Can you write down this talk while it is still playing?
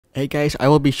Hey guys, I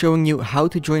will be showing you how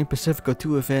to join Pacifico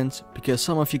 2 events because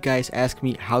some of you guys ask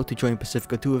me how to join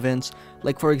Pacifico 2 events,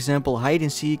 like for example hide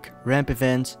and seek, ramp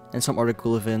events and some other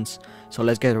cool events. So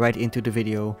let's get right into the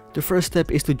video. The first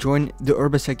step is to join the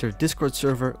Urban Sector Discord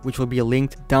server, which will be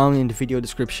linked down in the video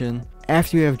description.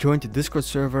 After you have joined the Discord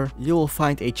server, you will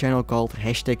find a channel called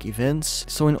 #events.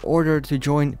 So in order to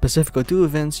join Pacifico 2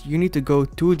 events, you need to go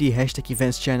to the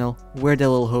 #events channel where they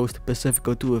will host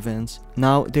Pacifico 2 events.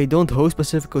 Now, they don't host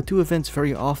Pacifico 2 events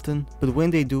very often, but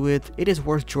when they do it, it is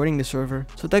worth joining the server.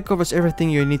 So that covers everything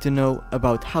you need to know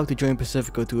about how to join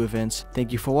Pacifico 2 events.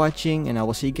 Thank you for watching and I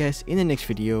will see you guys in the next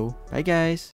video. Bye guys!